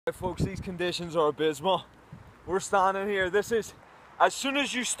Right, folks, these conditions are abysmal. We're standing here. This is, as soon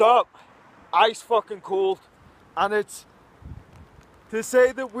as you stop, ice fucking cold. And it's, to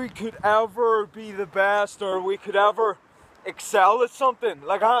say that we could ever be the best or we could ever excel at something,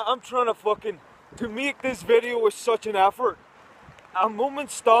 like I'm trying to fucking, to make this video with such an effort. A moment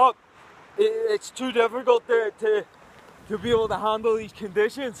stop, it's too difficult to be able to handle these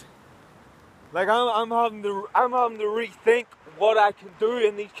conditions. Like I'm having to rethink what I can do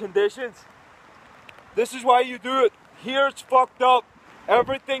in these conditions. This is why you do it. Here it's fucked up.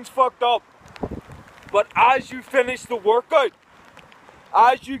 Everything's fucked up. But as you finish the workout,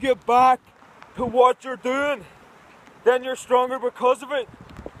 as you get back to what you're doing, then you're stronger because of it.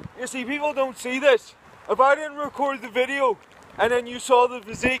 You see, people don't see this. If I didn't record the video and then you saw the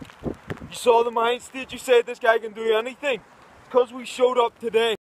physique, you saw the mind state, you said this guy can do anything, because we showed up today.